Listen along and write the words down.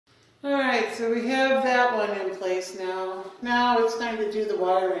All right, so we have that one in place now. Now it's time to do the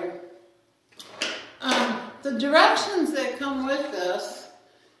wiring. The directions that come with this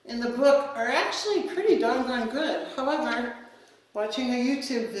in the book are actually pretty doggone good. However, watching a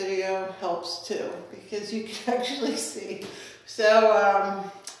YouTube video helps too, because you can actually see. So,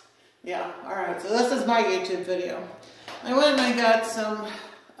 yeah, all right, so this is my YouTube video. I went and I got some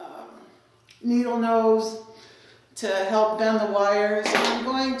needle nose to help bend the wires. I'm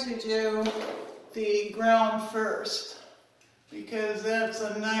going to do the ground first, because that's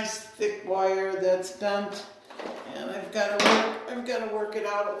a nice thick wire that's bent, and I've got to work it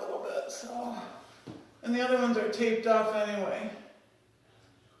out a little bit. So, and the other ones are taped off anyway.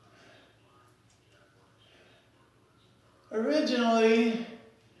 Originally,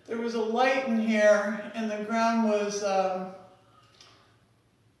 there was a light in here, and the ground was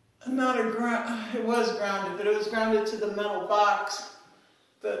it was grounded, but it was grounded to the metal box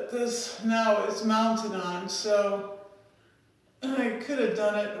that this now is mounted on. So I could have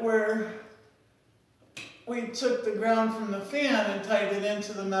done it where we took the ground from the fan and tied it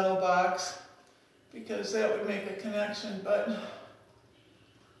into the metal box, because that would make a connection. But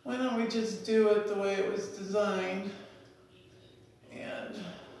why don't we just do it the way it was designed? And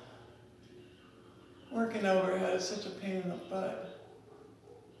working overhead is such a pain in the butt.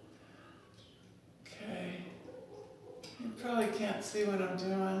 Okay, you probably can't see what I'm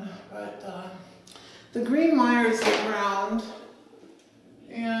doing, but the green wire is the ground,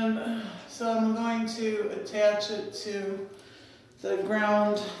 and so I'm going to attach it to the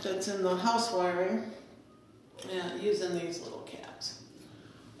ground that's in the house wiring, and using these little caps.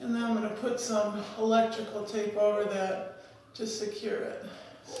 And then I'm going to put some electrical tape over that to secure it.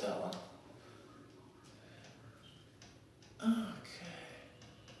 So, okay.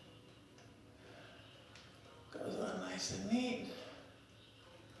 Goes on nice and neat.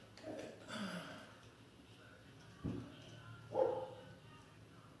 Good.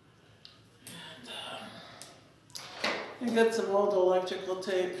 And I got some old electrical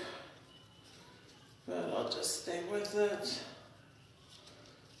tape, but I'll just stay with it.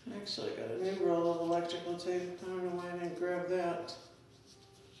 Actually, I got a new roll of electrical tape. I don't know why I didn't grab that.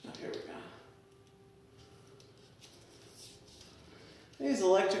 Oh, here we go. I use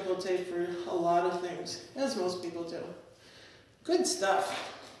electrical tape for a lot of things, as most people do. Good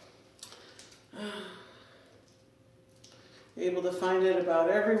stuff. Able to find it about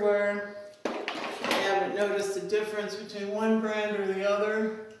everywhere. I haven't noticed a difference between one brand or the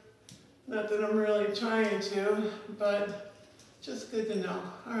other. Not that I'm really trying to, but just good to know.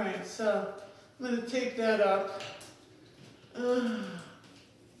 All right, so I'm going to tape that up. Okay,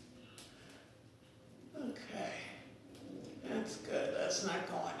 that's good. That's not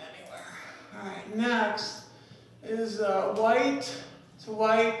going anywhere. All right, next is white to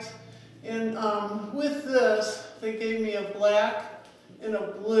white. And with this, they gave me a black and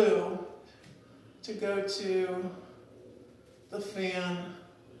a blue to go to the fan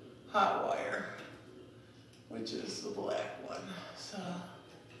hot wire, which is the black one. So,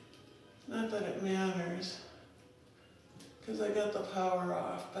 not that it matters, because I got the power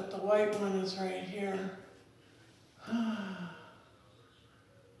off, but the white one is right here.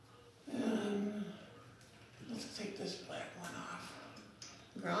 And let's take this black one off.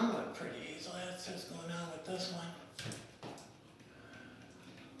 Ground went pretty easily. That's what's going on with this one.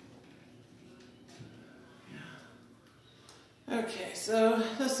 Okay, so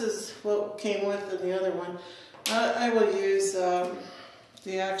this is what came with in the other one. I will use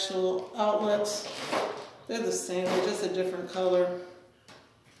the actual outlets. They're the same, they're just a different color.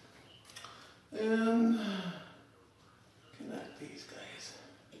 And connect these guys.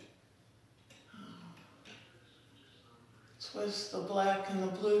 Twist the black and the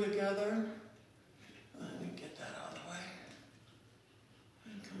blue together. Let me get that out of the way.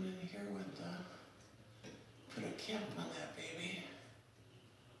 And come in here with the, put a cap on that baby.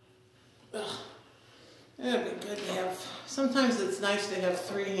 Ugh. It'd be good to have, sometimes it's nice to have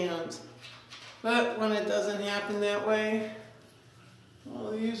three hands, but when it doesn't happen that way,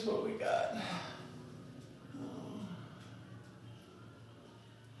 we'll use what we got.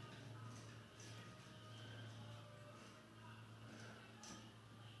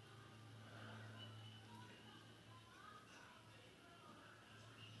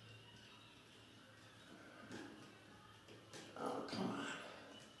 Oh, come on.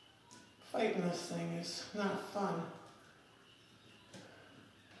 Fighting this thing is not fun.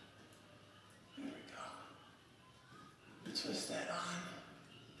 There we go. Twist that on.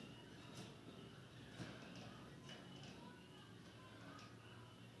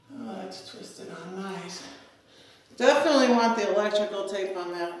 Oh, that's twisted on nice. Definitely want the electrical tape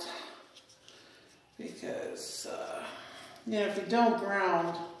on that. because, you know, if you don't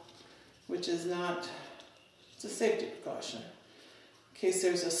ground, which is not, it's a safety precaution, in case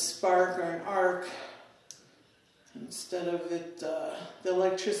there's a spark or an arc, instead of it, the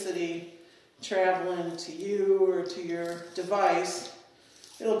electricity traveling to you or to your device,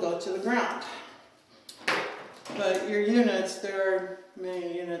 it'll go to the ground. But your units, there are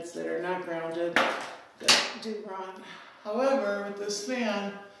many units that are not grounded that do run. However, with this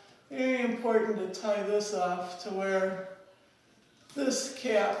fan, very important to tie this off to where this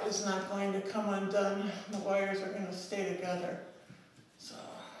cap is not going to come undone. The wires are going to stay together. So,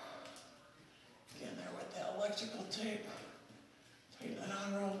 get in there with that electrical tape. Tighten that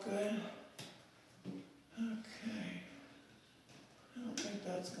on real good. Okay. I don't think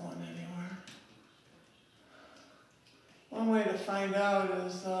that's going anywhere. One way to find out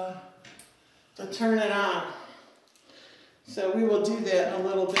is to turn it on. So we will do that in a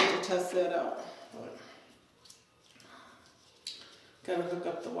little bit to test that out. Got to hook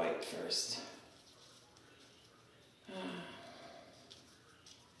up the white first.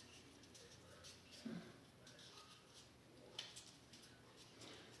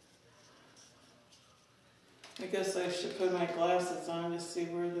 I guess I should put my glasses on to see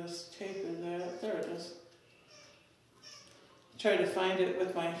where this tape is at. There it is. Try to find it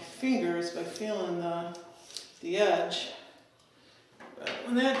with my fingers by feeling the edge. But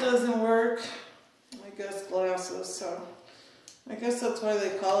when that doesn't work, I guess glasses. So I guess that's why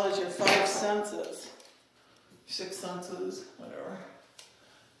they call it your 5 senses. 6 senses, whatever.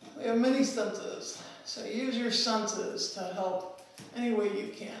 We have many senses. So use your senses to help any way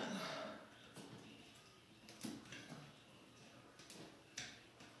you can.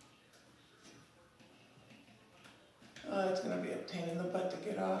 It's going to be a pain in the butt to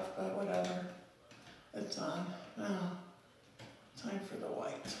get off, but whatever. It's on. Now, time for the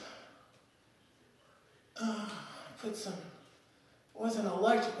white. Put some, it wasn't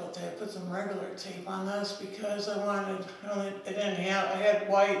electrical tape, put some regular tape on this because I wanted, it didn't have, I had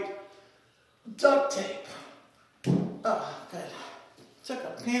white duct tape. Oh, good. Took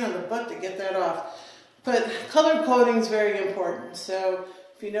a pain in the butt to get that off. But color coding is very important. So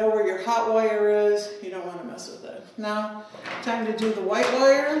if you know where your hot wire is, you don't want to mess with it. Now, time to do the white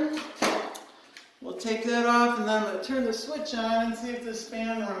wire. We'll take that off and then I'm going to turn the switch on and see if this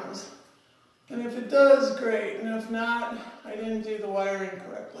fan runs. And if it does, great. And if not, I didn't do the wiring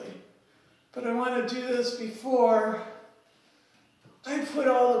correctly. But I want to do this before I put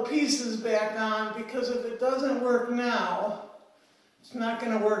all the pieces back on, because if it doesn't work now, it's not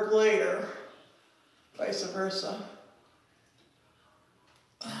going to work later. Vice versa.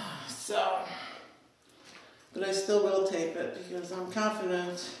 So, but I still will tape it because I'm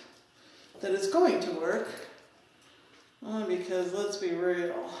confident that it's going to work. Because let's be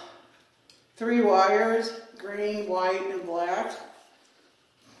real, 3 wires, green, white, and black.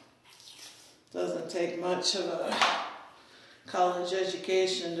 Doesn't take much of a college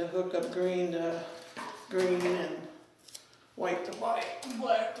education to hook up green to green and white to white,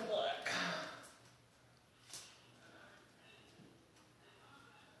 black to black.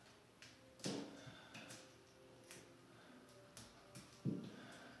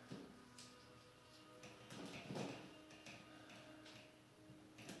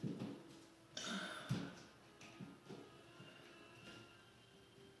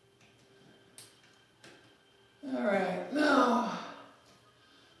 All right, now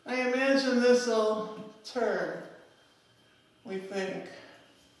I imagine this will turn. We think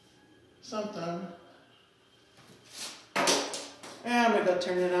something. And I'm gonna go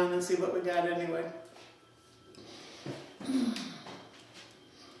turn it on and see what we got anyway.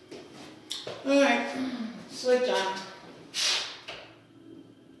 All right, switch on.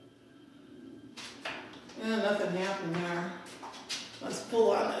 And nothing happened there. Let's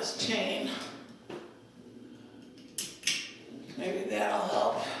pull on this chain. Maybe that'll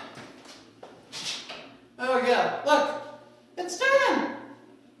help. Oh yeah, look, it's turning.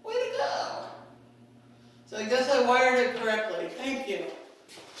 Way to go. So I guess I wired it correctly. Thank you.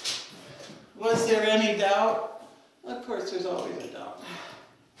 Was there any doubt? Of course, there's always a doubt.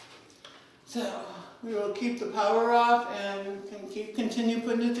 So we will keep the power off and continue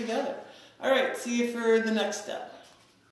putting it together. All right, see you for the next step.